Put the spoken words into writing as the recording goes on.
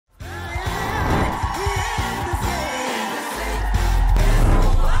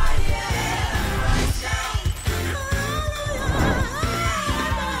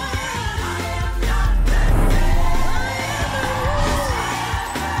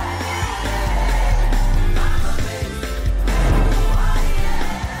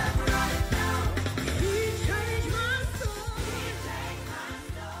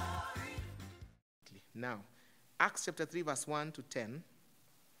Acts chapter 3, verse 1 to 10.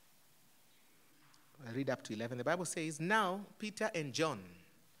 I read up to 11. The Bible says, now Peter and John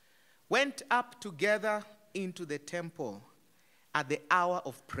went up together into the temple at the hour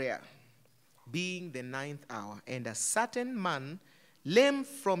of prayer, being the 9th hour. And a certain man, lame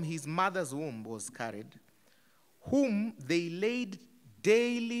from his mother's womb, was carried, whom they laid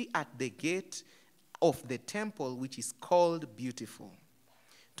daily at the gate of the temple, which is called Beautiful,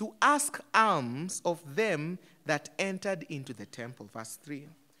 to ask alms of them that entered into the temple. Verse 3.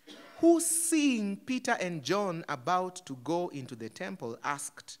 Who, seeing Peter and John about to go into the temple,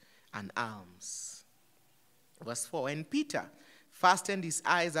 asked an alms. Verse 4. And Peter fastened his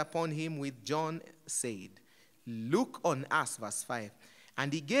eyes upon him with John, said, look on us. Verse 5.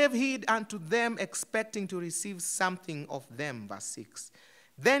 And he gave heed unto them, expecting to receive something of them. Verse 6.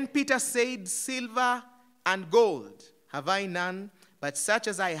 Then Peter said, silver and gold have I none, but such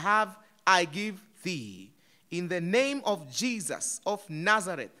as I have I give thee. In the name of Jesus of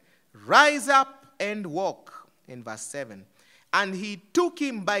Nazareth, rise up and walk. In verse 7. And he took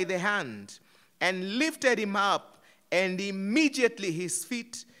him by the hand and lifted him up, and immediately his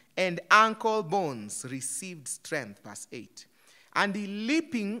feet and ankle bones received strength. Verse 8. And he,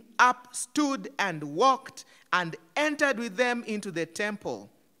 leaping up, stood and walked and entered with them into the temple,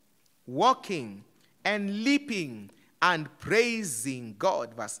 walking and leaping and praising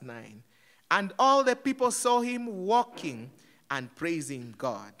God. Verse 9. And all the people saw him walking and praising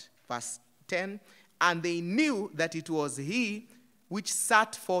God. Verse 10. And they knew that it was he which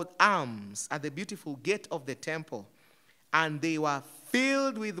sat for alms at the beautiful gate of the temple. And they were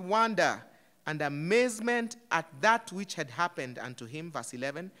filled with wonder and amazement at that which had happened unto him. Verse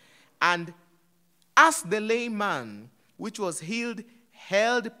 11. And as the lame man which was healed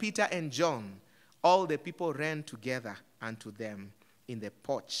held Peter and John, all the people ran together unto them in the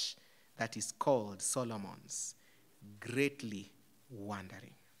porch that is called Solomon's, greatly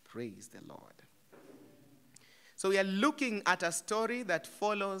wondering. Praise the Lord. So we are looking at a story that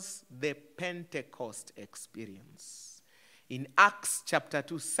follows the Pentecost experience. In Acts chapter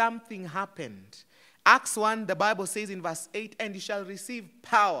 2, something happened. Acts 1, the Bible says in verse 8, and you shall receive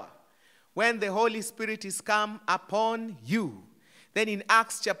power when the Holy Spirit is come upon you. Then in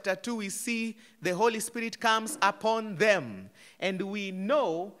Acts chapter 2, we see the Holy Spirit comes upon them. And we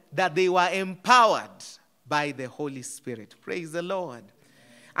know that they were empowered by the Holy Spirit. Praise the Lord.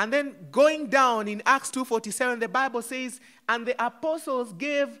 And then going down in Acts 2:47, the Bible says, and the apostles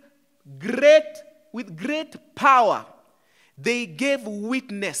gave with great power, they gave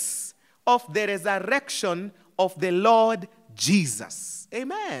witness of the resurrection of the Lord Jesus.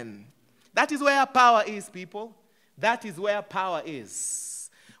 Amen. That is where power is, people. That is where power is.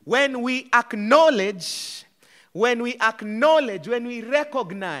 When we acknowledge, when we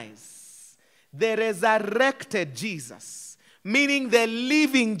recognize the resurrected Jesus, meaning the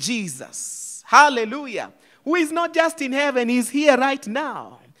living Jesus, hallelujah, who is not just in heaven, he's here right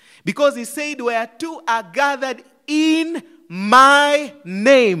now. Because he said, where two are gathered in my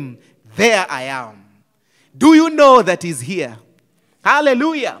name, there I am. Do you know that he's here?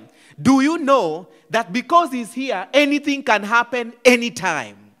 Hallelujah. Do you know that because he's here, anything can happen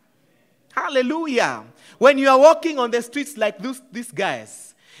anytime? Hallelujah. When you are walking on the streets like these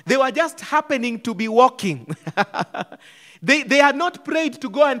guys, they were just happening to be walking. They had not prayed to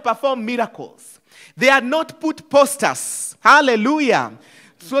go and perform miracles. They had not put posters, hallelujah,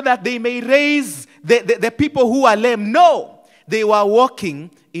 so that they may raise the people who are lame. No, they were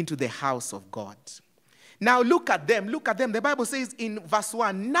walking into the house of God. Now look at them, look at them. The Bible says in verse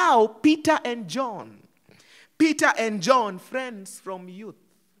 1, now Peter and John, friends from youth.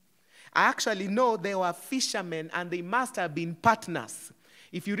 I actually know they were fishermen and they must have been partners.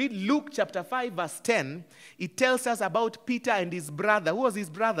 If you read Luke chapter 5 verse 10, it tells us about Peter and his brother. Who was his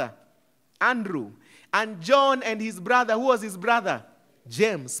brother? Andrew. And John and his brother. Who was his brother?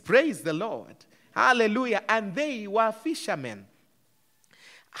 James. Praise the Lord. Hallelujah. And they were fishermen.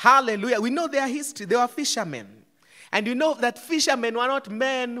 Hallelujah. We know their history. They were fishermen. And you know that fishermen were not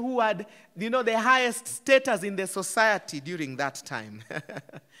men who had, the highest status in the society during that time.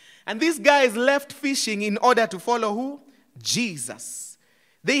 And these guys left fishing in order to follow who? Jesus.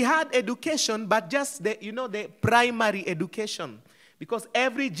 They had education, but just the primary education. Because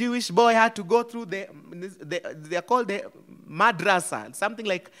every Jewish boy had to go through they're called the madrasa, something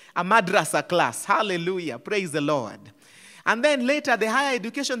like a madrasa class. Hallelujah. Praise the Lord. And then later, the higher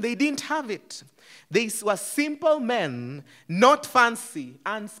education, they didn't have it. They were simple men, not fancy,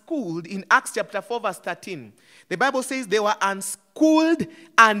 unschooled. In Acts chapter 4 verse 13, the Bible says they were unschooled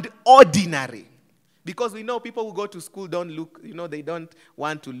and ordinary. Because we know people who go to school don't look, they don't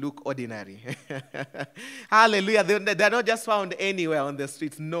want to look ordinary. Hallelujah. They're not just found anywhere on the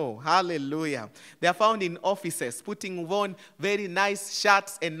streets. No. Hallelujah. They are found in offices, putting on very nice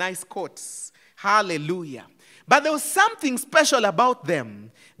shirts and nice coats. Hallelujah. But there was something special about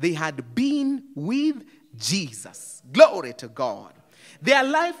them. They had been with Jesus. Glory to God. Their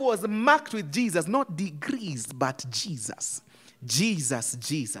life was marked with Jesus, not degrees, but Jesus. Jesus,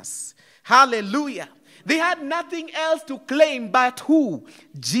 Jesus. Hallelujah. They had nothing else to claim but who?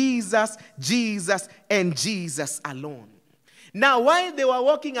 Jesus, Jesus, and Jesus alone. Now, while they were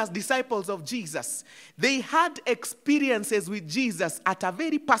walking as disciples of Jesus, they had experiences with Jesus at a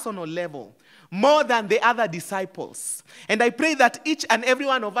very personal level, more than the other disciples. And I pray that each and every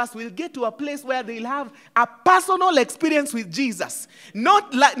one of us will get to a place where they'll have a personal experience with Jesus.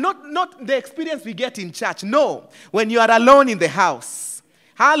 Not the experience we get in church. No, when you are alone in the house.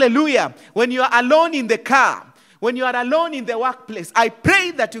 Hallelujah. When you are alone in the car, when you are alone in the workplace, I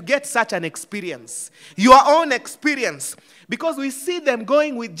pray that you get such an experience. Your own experience. Because we see them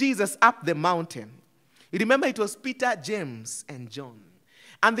going with Jesus up the mountain. You remember it was Peter, James, and John.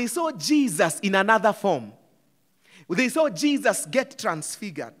 And they saw Jesus in another form. They saw Jesus get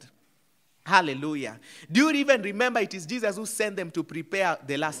transfigured. Hallelujah. Do you even remember it is Jesus who sent them to prepare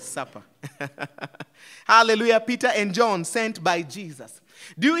the Last Supper? Hallelujah. Peter and John sent by Jesus.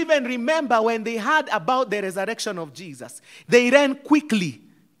 Do you even remember when they heard about the resurrection of Jesus? They ran quickly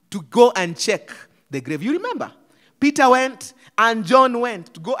to go and check the grave. You remember? Peter went and John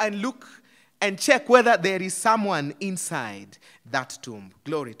went to go and look and check whether there is someone inside that tomb.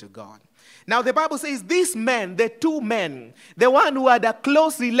 Glory to God. Now the Bible says these men, the two men, the one who had a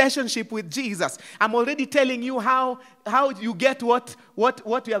close relationship with Jesus. I'm already telling you how you get what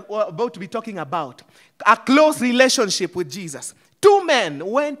we are about to be talking about. A close relationship with Jesus. Two men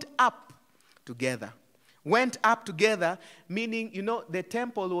went up together. Went up together, meaning, the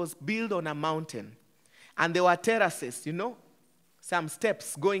temple was built on a mountain. And there were terraces, some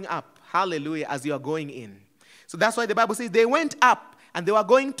steps going up. Hallelujah, as you are going in. So that's why the Bible says they went up and they were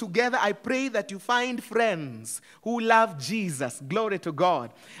going together. I pray that you find friends who love Jesus. Glory to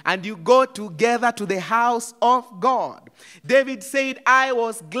God. And you go together to the house of God. David said, I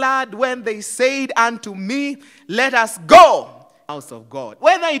was glad when they said unto me, let us go. House of God.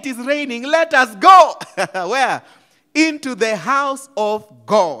 Whether it is raining, let us go. Where? Into the house of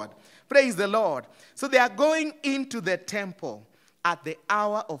God. Praise the Lord. So they are going into the temple at the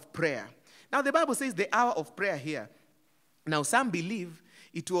hour of prayer. Now the Bible says the hour of prayer here. Now some believe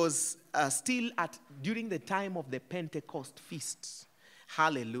it was still during the time of the Pentecost feasts.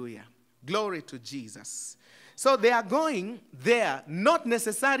 Hallelujah. Glory to Jesus. So they are going there, not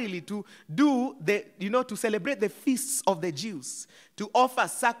necessarily to do to celebrate the feasts of the Jews, to offer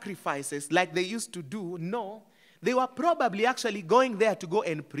sacrifices like they used to do. No, they were probably actually going there to go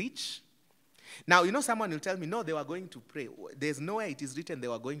and preach. Now, someone will tell me, no, they were going to pray. There's nowhere it is written they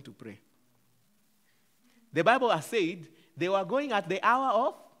were going to pray. The Bible has said they were going at the hour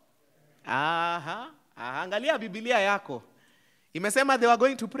of... Angalia Biblia yako. Imesema they were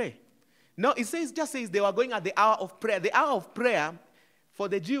going to pray. No, it just says they were going at the hour of prayer. The hour of prayer for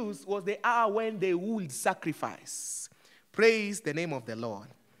the Jews was the hour when they would sacrifice. Praise the name of the Lord.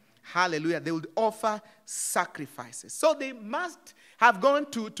 Hallelujah. They would offer sacrifices. So they must have gone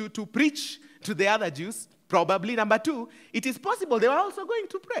to preach to the other Jews. Probably. Number two, it is possible they were also going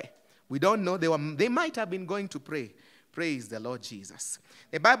to pray. We don't know. They might have been going to pray. Praise the Lord Jesus.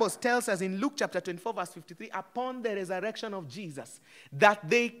 The Bible tells us in Luke chapter 24 verse 53, upon the resurrection of Jesus, that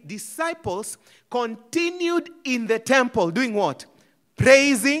the disciples continued in the temple doing what?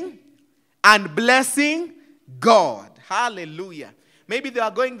 Praising and blessing God. Hallelujah. Maybe they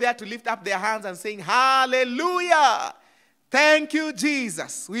are going there to lift up their hands and saying, hallelujah. Thank you,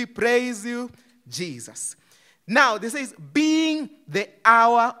 Jesus. We praise you, Jesus. Now, this says, being the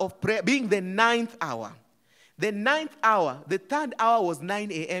hour of prayer, being the 9th hour. The 9th hour, the 3rd hour was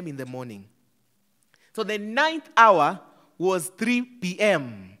 9 a.m. in the morning. So the 9th hour was 3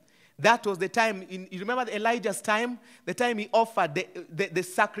 p.m. That was the time, you remember Elijah's time? The time he offered the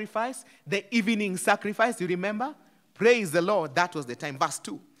sacrifice, the evening sacrifice, you remember? Praise the Lord, that was the time. Verse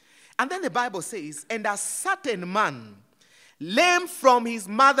 2. And then the Bible says, and a certain man, lame from his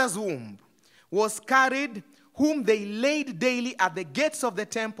mother's womb, was carried, whom they laid daily at the gates of the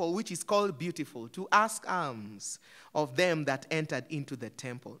temple, which is called Beautiful, to ask alms of them that entered into the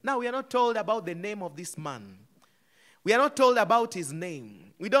temple. Now, we are not told about the name of this man. We are not told about his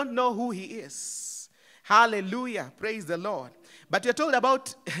name. We don't know who he is. Hallelujah. Praise the Lord. But we are told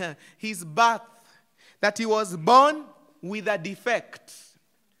about his birth, that he was born with a defect.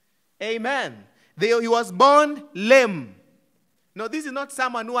 Amen. He was born lame. No, this is not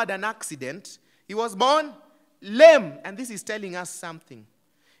someone who had an accident. He was born lame. And this is telling us something.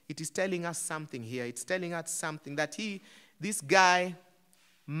 It is telling us something here. It's telling us something that this guy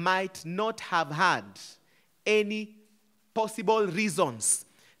might not have had any possible reasons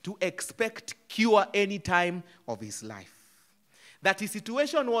to expect cure any time of his life. That his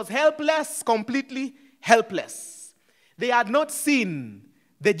situation was helpless, completely helpless. They had not seen,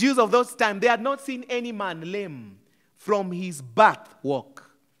 the Jews of those times, they had not seen any man lame from his birth walk.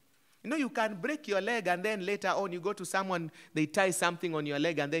 You know, you can break your leg and then later on you go to someone, they tie something on your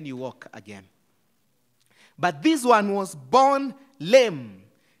leg and then you walk again. But this one was born lame.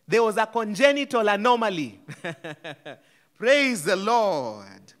 There was a congenital anomaly. Praise the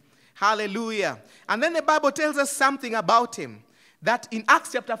Lord. Hallelujah. And then the Bible tells us something about him. That in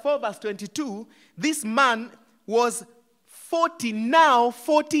Acts chapter 4 verse 22, this man was 40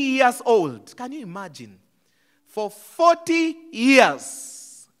 years old. Can you imagine? For 40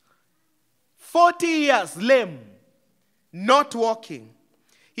 years. 40 years lame. Not walking.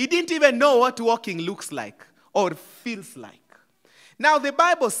 He didn't even know what walking looks like or feels like. Now the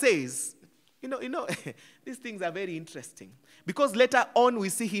Bible says, you know, these things are very interesting. Because later on we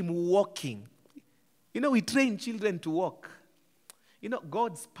see him walking. You know, we train children to walk. You know,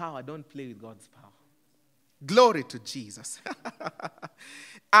 God's power, don't play with God's power. Glory to Jesus.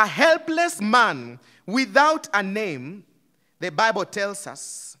 A helpless man without a name, the Bible tells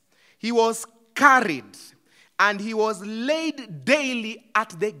us, he was carried and he was laid daily at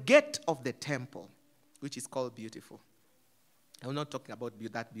the gate of the temple, which is called Beautiful. I'm not talking about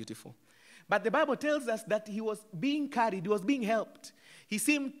that beautiful. But the Bible tells us that he was being carried, he was being helped. He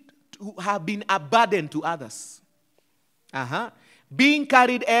seemed to have been a burden to others. Being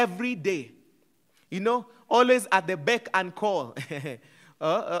carried every day. You know, always at the beck and call.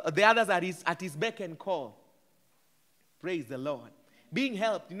 The others are at his beck and call. Praise the Lord. Being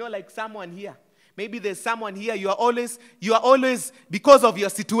helped, you know, like someone here. Maybe there's someone here, you are always, because of your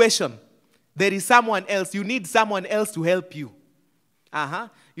situation, there is someone else. You need someone else to help you.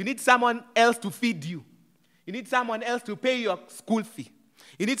 You need someone else to feed you. You need someone else to pay your school fee.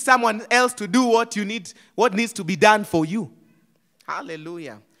 You need someone else to do what needs to be done for you.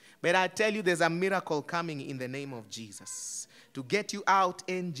 Hallelujah. But I tell you, there's a miracle coming in the name of Jesus to get you out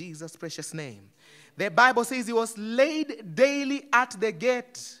in Jesus' precious name. The Bible says he was laid daily at the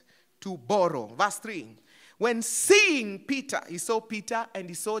gate to borrow. Verse 3. When seeing Peter, he saw Peter and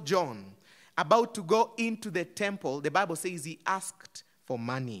he saw John about to go into the temple, the Bible says he asked for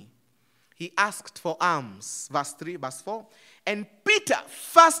money. He asked for alms. Verse 3, verse 4. And Peter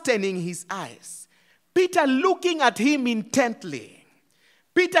fastening his eyes. Peter looking at him intently.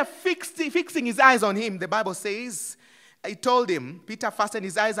 Peter fixing his eyes on him. The Bible says, he told him, Peter fastened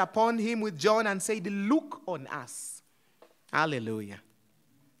his eyes upon him with John and said, look on us. Hallelujah.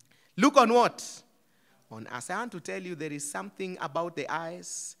 Look on what? On us. I want to tell you there is something about the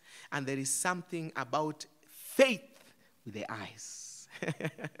eyes and there is something about faith with the eyes.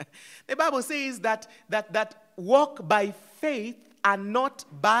 The Bible says that walk by faith and not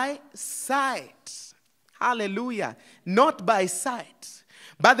by sight. Hallelujah. Not by sight.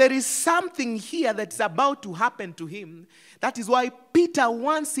 But there is something here that's about to happen to him. That is why Peter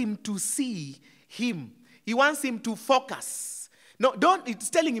wants him to see him. He wants him to focus. No,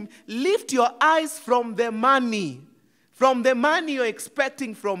 it's telling him, lift your eyes from the money. From the money you're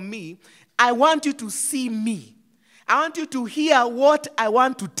expecting from me. I want you to see me. I want you to hear what I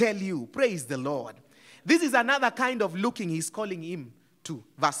want to tell you. Praise the Lord. This is another kind of looking he's calling him to.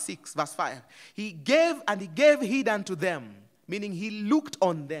 Verse 6, verse 5. He gave heed unto them. Meaning he looked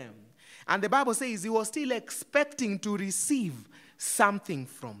on them. And the Bible says he was still expecting to receive something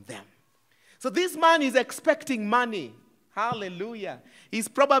from them. So this man is expecting money. Hallelujah. He's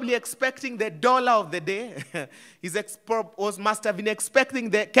probably expecting the dollar of the day. Must have been expecting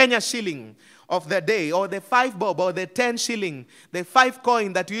the Kenya shilling of the day, or the 5 bob, or the 10 shilling, the 5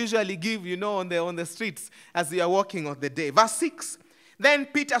 coin that we usually give, on the streets as we are walking on the day. Verse 6. Then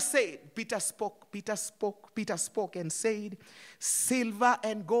Peter spoke and said, silver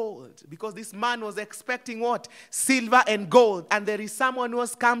and gold. Because this man was expecting what? Silver and gold. And there is someone who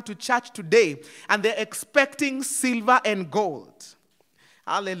has come to church today, and they're expecting silver and gold.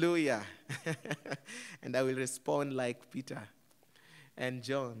 Hallelujah. And I will respond like Peter and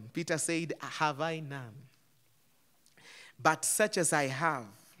John. Peter said, have I none? But such as I have,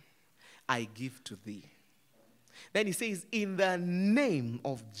 I give to thee. Then he says, in the name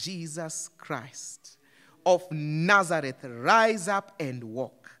of Jesus Christ of Nazareth, rise up and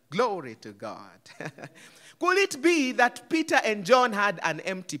walk. Glory to God. Could it be that Peter and John had an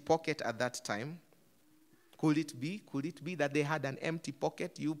empty pocket at that time? Could it be? Could it be that they had an empty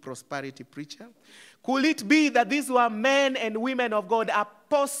pocket, you prosperity preacher? Could it be that these were men and women of God,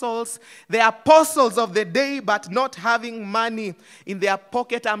 apostles, the apostles of the day, but not having money in their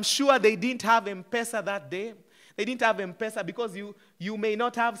pocket? I'm sure they didn't have M-Pesa that day. They didn't have M-Pesa because you may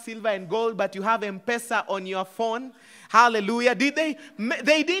not have silver and gold, but you have M-Pesa on your phone. Hallelujah. Did they?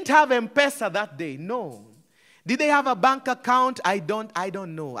 They didn't have M-Pesa that day. No. Did they have a bank account? I don't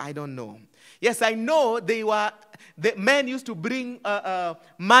know. Yes, I know the men used to bring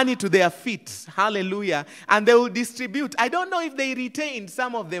money to their feet. Hallelujah. And they will distribute. I don't know if they retained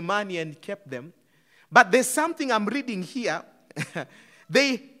some of the money and kept them. But there's something I'm reading here.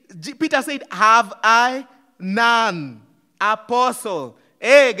 Peter said, have I none? Apostle.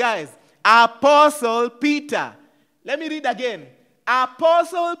 Hey, guys. Apostle Peter. Let me read again.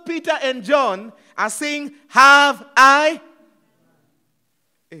 Apostle Peter and John are saying, have I?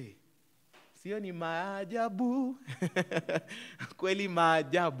 Hey. Sio ni maajabu. Kweli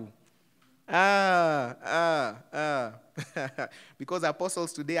maajabu. Because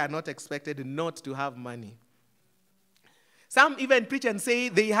apostles today are not expected not to have money. Some even preach and say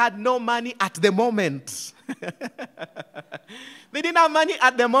they had no money at the moment. They didn't have money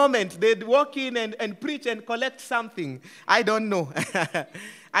at the moment. They'd walk in and preach and collect something. I don't know.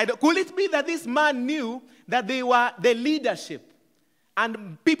 Could it be that this man knew that they were the leadership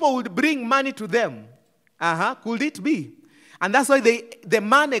and people would bring money to them? Could it be? And that's why the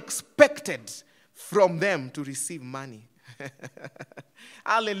man expected from them to receive money.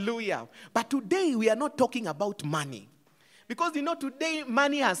 Hallelujah. But today we are not talking about money. Because, today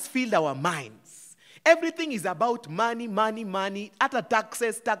money has filled our minds. Everything is about money, money, money. After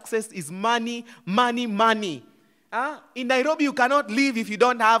taxes is money, money, money. In Nairobi, you cannot live if you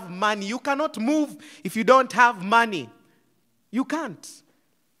don't have money. You cannot move if you don't have money. You can't.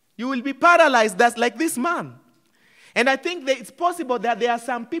 You will be paralyzed. That's like this man. And I think that it's possible that there are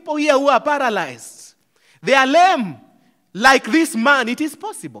some people here who are paralyzed. They are lame like this man. It is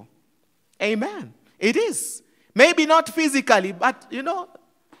possible. Amen. It is. Maybe not physically, but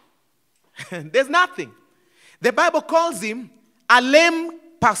there's nothing. The Bible calls him a lame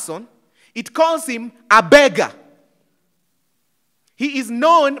person. It calls him a beggar. He is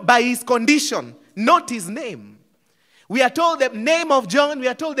known by his condition, not his name. We are told the name of John, we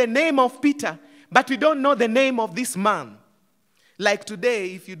are told the name of Peter, but we don't know the name of this man. Like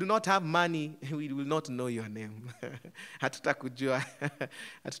today, if you do not have money, we will not know your name. Hatutakujua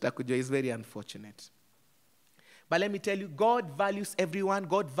is very unfortunate. But let me tell you, God values everyone.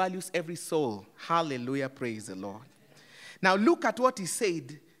 God values every soul. Hallelujah. Praise the Lord. Now look at what he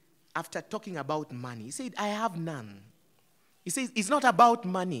said after talking about money. He said, I have none. He says, it's not about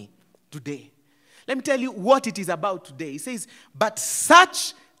money today. Let me tell you what it is about today. He says, but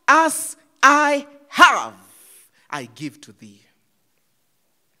such as I have, I give to thee.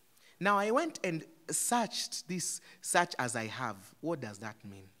 Now I went and searched this, such as I have. What does that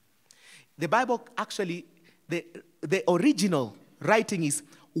mean? The Bible actually, the original writing is,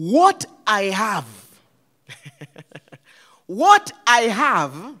 what I have. What I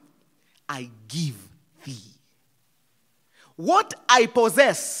have, I give thee. What I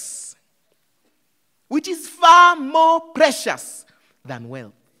possess, which is far more precious than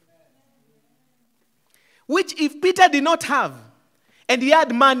wealth. Which if Peter did not have, and he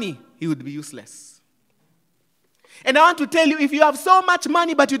had money, he would be useless. And I want to tell you, if you have so much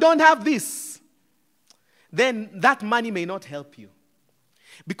money but you don't have this, then that money may not help you.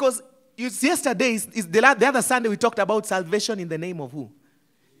 Because yesterday, the other Sunday, we talked about salvation in the name of who?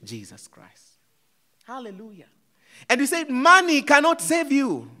 Jesus Christ. Hallelujah. And we said money cannot save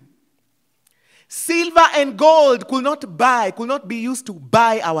you. Silver and gold could not be used to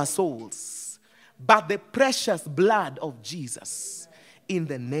buy our souls. But the precious blood of Jesus in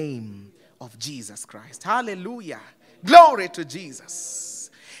the name of Jesus Christ. Hallelujah. Glory to Jesus.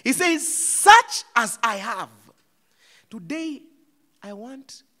 He says, such as I have. Today, I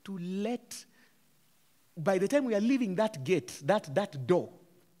want to by the time we are leaving that gate, that door,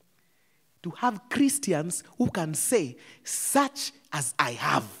 to have Christians who can say, such as I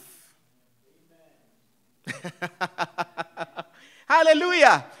have.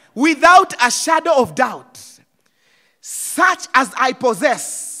 Hallelujah. Without a shadow of doubt. Such as I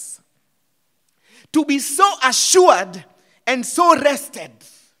possess. To be so assured and so rested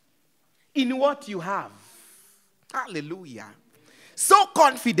in what you have. Hallelujah. So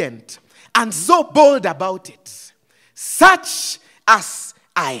confident and so bold about it. Such as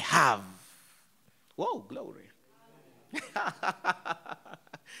I have. Whoa, glory.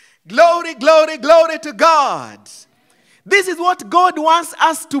 Glory, glory, glory to God. This is what God wants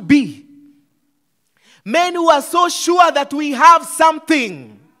us to be. Men who are so sure that we have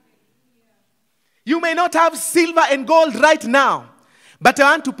something. You may not have silver and gold right now, but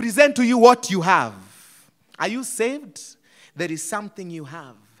I want to present to you what you have. Are you saved? There is something you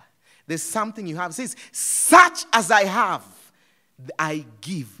have. There's something you have. It says, such as I have, I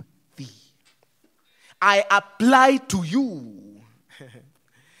give thee. I apply to you.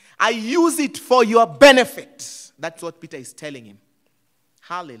 I use it for your benefit. That's what Peter is telling him.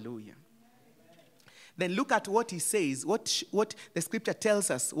 Hallelujah. Then look at what he says, what the scripture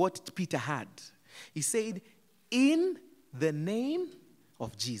tells us, what Peter had. He said, in the name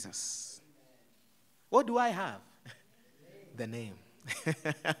of Jesus. What do I have? The name.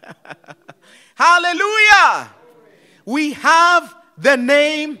 Hallelujah. We have the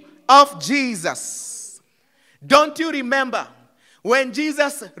name of Jesus. Don't you remember when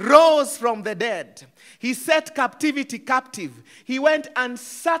Jesus rose from the dead? He set captivity captive. He went and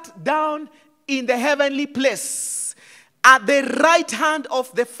sat down in the heavenly place at the right hand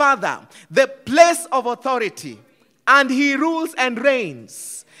of the Father, the place of authority. And he rules and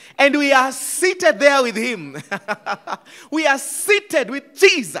reigns. And we are seated there with him. We are seated with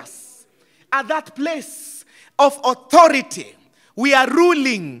Jesus at that place of authority. We are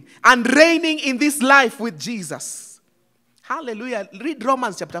ruling and reigning in this life with Jesus. Hallelujah. Read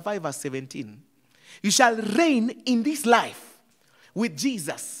Romans chapter 5 verse 17. You shall reign in this life with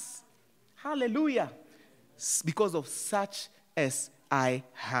Jesus. Hallelujah. Because of such as I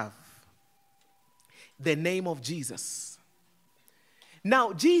have. The name of Jesus.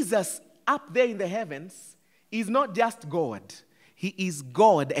 Now, Jesus up there in the heavens is not just God. He is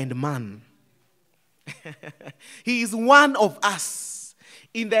God and man. He is one of us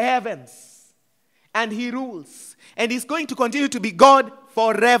in the heavens. And he rules. And he's going to continue to be God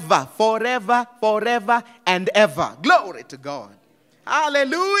forever, forever, forever, and ever. Glory to God.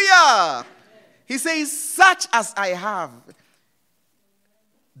 Hallelujah. He says, such as I have,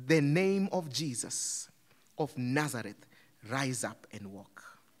 the name of Jesus of Nazareth, rise up and walk.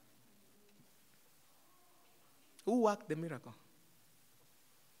 Who worked the miracle?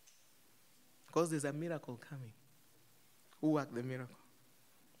 Because there's a miracle coming. Who worked the miracle?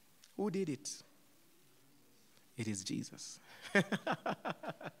 Who did it? It is Jesus.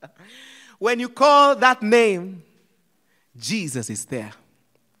 When you call that name, Jesus is there.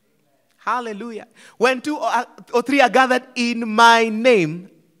 Hallelujah. When 2 or 3 are gathered in my name,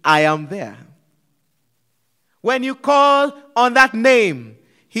 I am there. When you call on that name,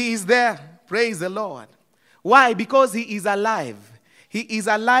 he is there. Praise the Lord. Why? Because he is alive. He is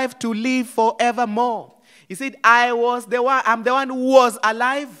alive to live forevermore. He said, I'm the one who was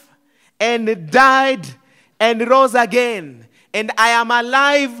alive and died and rose again. And I am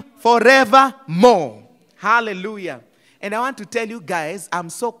alive forevermore. Hallelujah. And I want to tell you guys,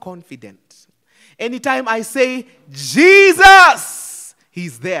 I'm so confident. Anytime I say, Jesus,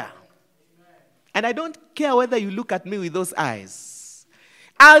 he's there. And I don't care whether you look at me with those eyes.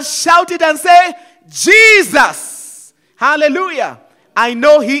 I'll shout it and say, Jesus. Hallelujah. I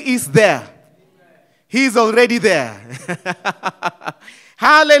know he is there. He's already there.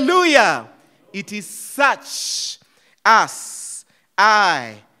 Hallelujah. It is such as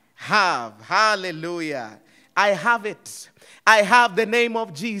I have. Hallelujah. I have it. I have the name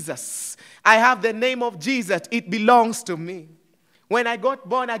of Jesus. I have the name of Jesus. It belongs to me. When I got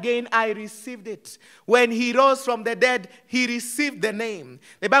born again, I received it. When he rose from the dead, he received the name.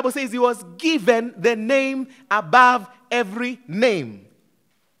 The Bible says he was given the name above every name.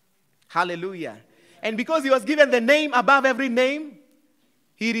 Hallelujah. And because he was given the name above every name,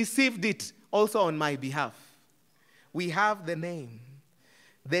 he received it also on my behalf. We have the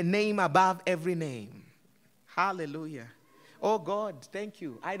name above every name. Hallelujah. Oh God, thank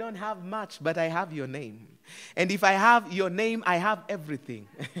you. I don't have much, but I have your name. And if I have your name, I have everything.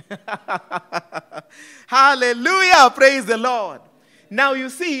 Hallelujah. Praise the Lord. Now you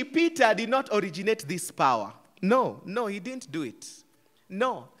see, Peter did not originate this power. No, he didn't do it.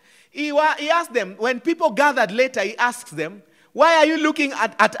 No. He asked them, when people gathered later, he asks them, why are you looking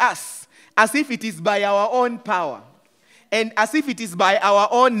at us as if it is by our own power and as if it is by our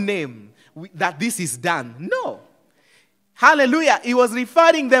own name that this is done? No. Hallelujah. He was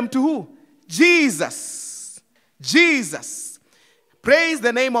referring them to who? Jesus. Jesus. Praise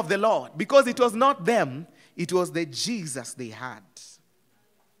the name of the Lord. Because it was not them, it was the Jesus they had.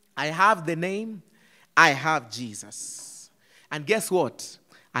 I have the name, I have Jesus. And guess what?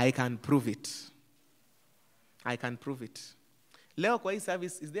 I can prove it. I can prove it. Leo kwa hii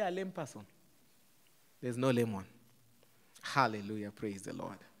service, is there a lame person? There's no lame one. Hallelujah. Praise the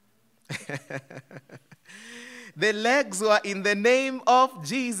Lord. The legs were in the name of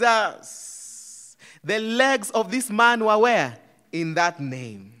Jesus. The legs of this man were where? In that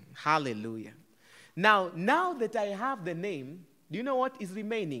name. Hallelujah. Now that I have the name, do you know what is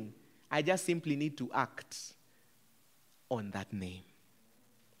remaining? I just simply need to act on that name.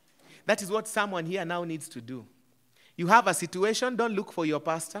 That is what someone here now needs to do. You have a situation, don't look for your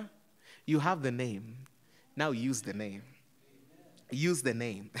pastor. You have the name. Now use the name. Use the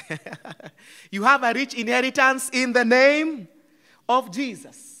name. You have a rich inheritance in the name of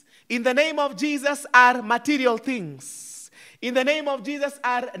Jesus. In the name of Jesus are material things. In the name of Jesus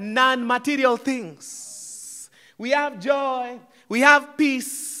are non-material things. We have joy. We have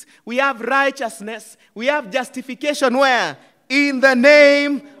peace. We have righteousness. We have justification where? In the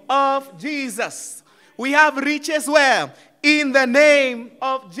name of Jesus. We have riches where? In the name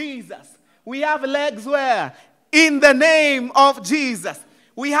of Jesus. We have legs where? In the name of Jesus.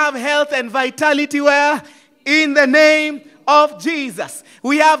 We have health and vitality where? In the name of Jesus.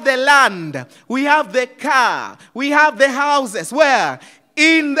 We have the land. We have the car. We have the houses where?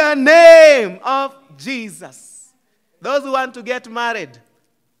 In the name of Jesus. Those who want to get married,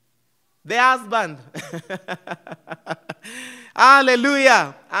 the husband,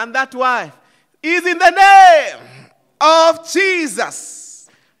 hallelujah, and that wife is in the name of Jesus.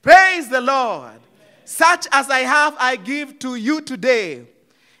 Praise the Lord. Such as I have, I give to you today.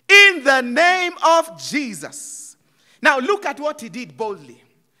 In the name of Jesus. Now look at what he did boldly.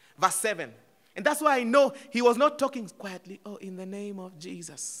 Verse 7. And that's why I know he was not talking quietly. Oh, in the name of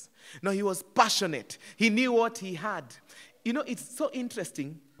Jesus. No, he was passionate. He knew what he had. You know, it's so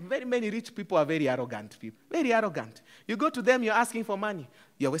interesting. Very many rich people are very arrogant people. Very arrogant. You go to them, you're asking for money.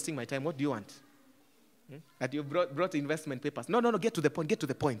 You're wasting my time. What do you want? That you brought investment papers. No, get to the point.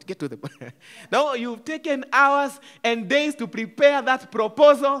 No, you've taken hours and days to prepare that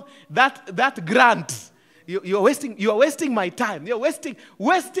proposal, that grant. You are wasting my time. You're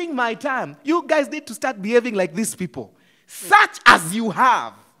wasting my time. You guys need to start behaving like these people. Such as you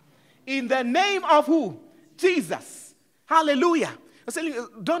have. In the name of who? Jesus. Hallelujah. I'm telling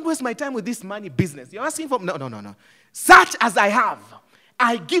you, don't waste my time with this money business. You're asking for... No. Such as I have,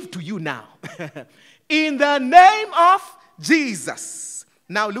 I give to you now. In the name of Jesus.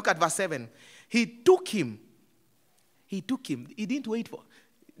 Now look at verse 7. He took him. He didn't wait for...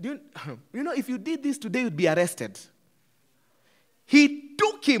 You know, if you did this today, you'd be arrested. He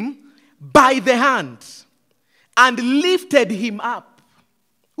took him by the hand and lifted him up.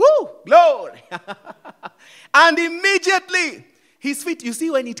 Woo! Glory! And immediately, his feet... You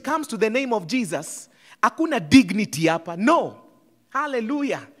see, when it comes to the name of Jesus, hakuna dignity hapa. No.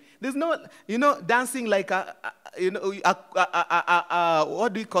 Hallelujah. There's no, dancing like what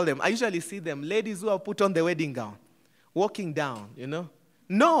do you call them? I usually see them, ladies who have put on the wedding gown, walking down,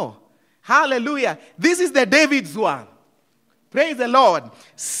 No. Hallelujah. This is the David's one. Praise the Lord.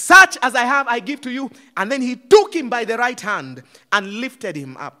 Such as I have, I give to you. And then he took him by the right hand and lifted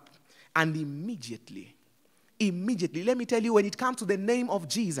him up. And immediately, let me tell you, when it comes to the name of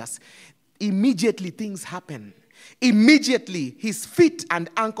Jesus, immediately things happen. Immediately, his feet and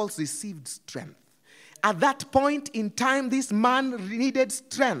ankles received strength. At that point in time, this man needed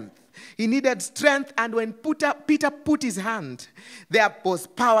strength. He needed strength, and when Peter put his hand, there was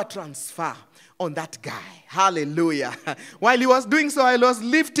power transfer on that guy. Hallelujah. While he was doing so, I was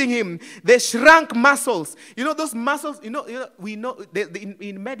lifting him. They shrank muscles. You know those muscles, we know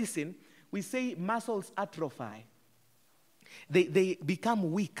in medicine, we say muscles atrophy. They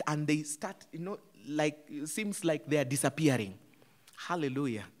become weak and they start, like it seems like they are disappearing.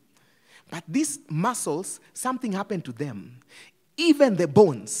 Hallelujah. But these muscles, something happened to them. Even the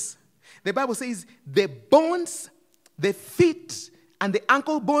bones. The Bible says the bones, the feet, and the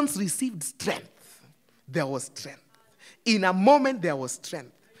ankle bones received strength. There was strength. In a moment, there was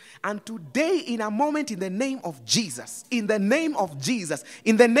strength. And today, in a moment, in the name of Jesus,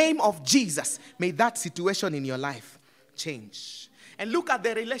 may that situation in your life change. And look at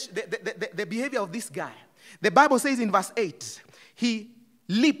the behavior of this guy. The Bible says in verse 8, he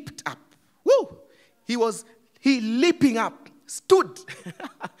leaped up. Woo! He leaping up, stood.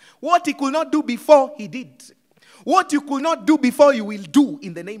 What he could not do before, he did. What you could not do before, you will do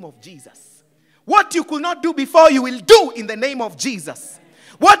in the name of Jesus. What you could not do before, you will do in the name of Jesus.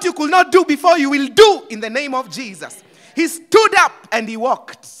 What you could not do before, you will do in the name of Jesus. He stood up and he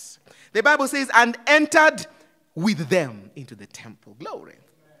walked. The Bible says, and entered with them into the temple. Glory.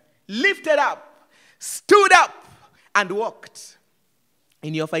 Lifted up, stood up, and walked.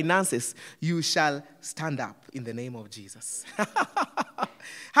 In your finances, you shall stand up in the name of Jesus.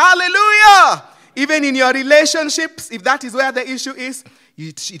 Hallelujah! Even in your relationships, if that is where the issue is,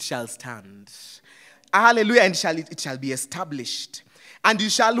 it shall stand. Hallelujah. And it shall be established. And you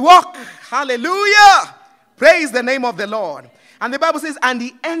shall walk. Hallelujah. Praise the name of the Lord. And the Bible says, and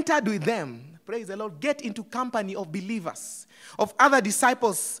he entered with them. Praise the Lord. Get into company of believers, of other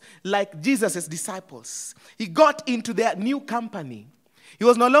disciples like Jesus' disciples. He got into their new company. He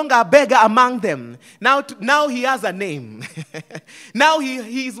was no longer a beggar among them. Now he has a name. Now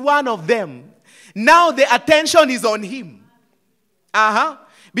he is one of them. Now the attention is on him.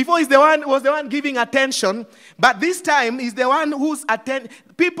 Before was the one giving attention, but this time he's the one who's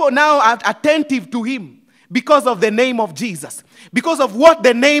people now are attentive to him because of the name of Jesus, because of what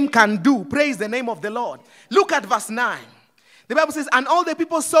the name can do. Praise the name of the Lord. Look at verse 9. The Bible says, and all the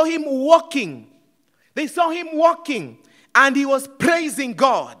people saw him walking. They saw him walking, and he was praising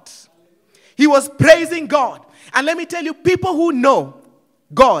God. He was praising God. And let me tell you, people who know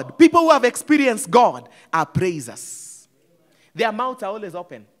God, people who have experienced God, are praisers. Their mouths are always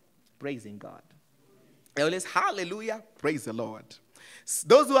open, praising God. They always, hallelujah, praise the Lord.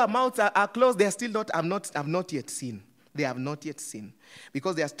 Those whose mouths are closed, they are still have not yet seen. They have not yet seen,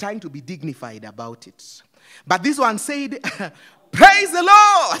 because they are trying to be dignified about it. But this one said, praise the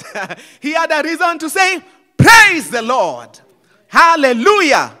Lord. He had a reason to say, praise the Lord.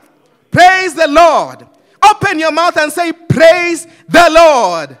 Hallelujah. Praise the Lord. Open your mouth and say, praise the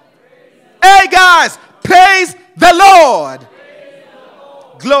Lord. Hey guys, praise the Lord.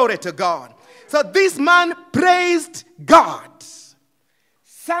 Glory to God. So this man praised God.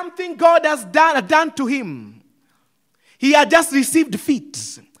 Something God has done to him. He had just received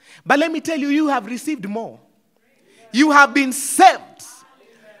feet. But let me tell you, you have received more. You have been saved.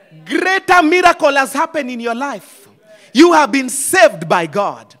 Greater miracle has happened in your life. You have been saved by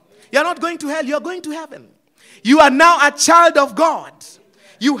God. You're not going to hell, you're going to heaven. You are now a child of God.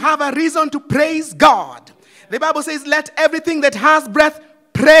 You have a reason to praise God. The Bible says, let everything that has breath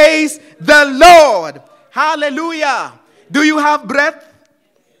praise the Lord. Hallelujah. Do you have breath?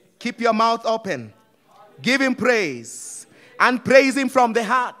 Keep your mouth open. Give him praise. And praise him from the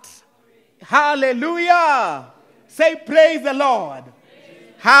heart. Hallelujah. Say, praise the Lord.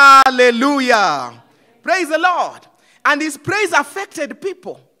 Hallelujah. Praise the Lord. And his praise affected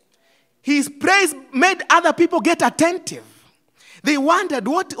people. His praise made other people get attentive. They wondered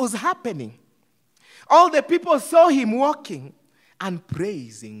what was happening. All the people saw him walking and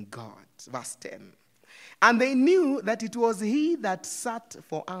praising God. Verse 10. And they knew that it was he that sat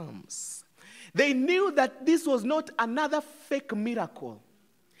for alms. They knew that this was not another fake miracle.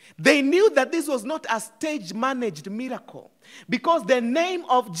 They knew that this was not a stage-managed miracle. Because the name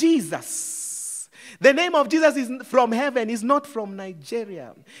of Jesus is from heaven, is not from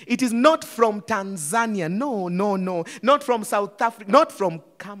Nigeria. It is not from Tanzania. No. Not from South Africa. Not from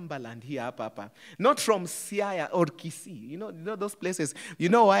Cumberland here, Papa. Not from Siaya or Kisii. You know those places. You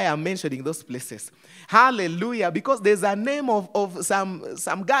know why I'm mentioning those places. Hallelujah. Because there's a name of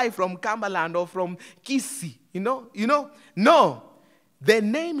some guy from Cumberland or from Kisii. You know? No. The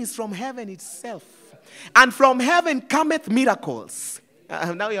name is from heaven itself. And from heaven cometh miracles.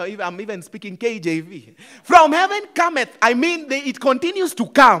 Now I'm even speaking KJV. From heaven cometh, it continues to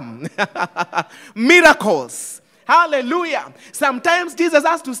come. Miracles. Hallelujah. Sometimes Jesus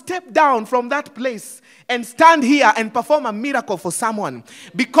has to step down from that place and stand here and perform a miracle for someone.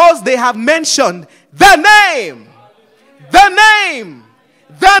 Because they have mentioned the name.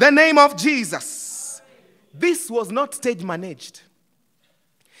 The name of Jesus. This was not stage managed.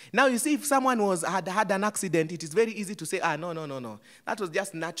 Now, you see, if someone had an accident, it is very easy to say, no. That was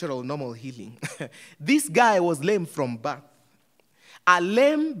just natural, normal healing. This guy was lame from birth. A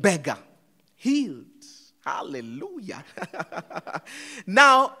lame beggar, healed. Hallelujah.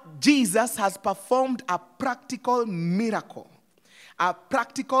 Now, Jesus has performed a practical miracle. A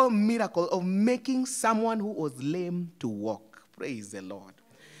practical miracle of making someone who was lame to walk. Praise the Lord.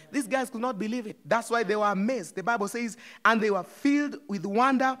 These guys could not believe it. That's why they were amazed. The Bible says, and they were filled with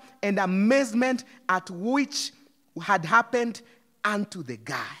wonder and amazement at which had happened unto the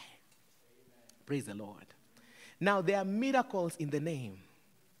guy. Praise the Lord. Now, there are miracles in the name.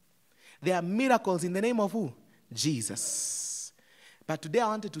 There are miracles in the name of who? Jesus. But today I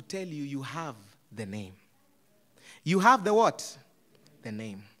wanted to tell you, you have the name. You have the what? The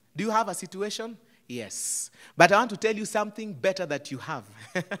name. Do you have a situation? Yes. But I want to tell you something better that you have.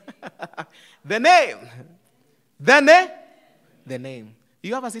 The name. The name.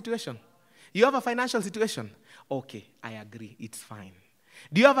 You have a situation. You have a financial situation. Okay, I agree. It's fine.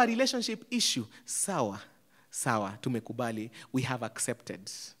 Do you have a relationship issue? Sawa. Tumekubali. We have accepted.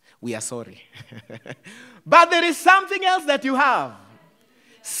 We are sorry. But there is something else that you have.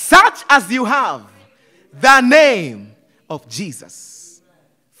 such as you have the name of Jesus.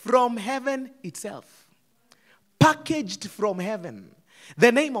 From heaven itself. Packaged from heaven.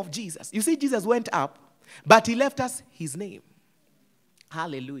 The name of Jesus. You see, Jesus went up, but he left us his name.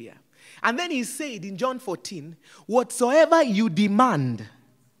 Hallelujah. And then he said in John 14, whatsoever you demand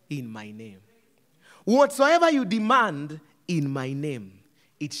in my name. Whatsoever you demand in my name,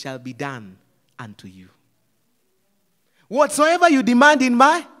 it shall be done unto you. Whatsoever you demand in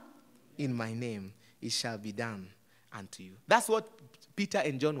my name, it shall be done unto you. That's what Peter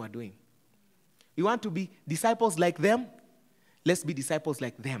and John were doing. You want to be disciples like them? Let's be disciples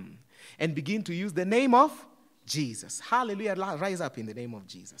like them. And begin to use the name of Jesus. Hallelujah. Rise up in the name of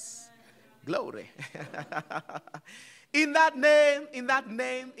Jesus. Glory. In that name, in that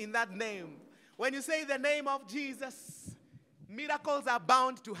name, in that name. When you say the name of Jesus, miracles are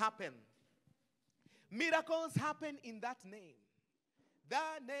bound to happen. Miracles happen in that name. The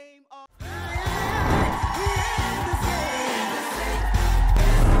name of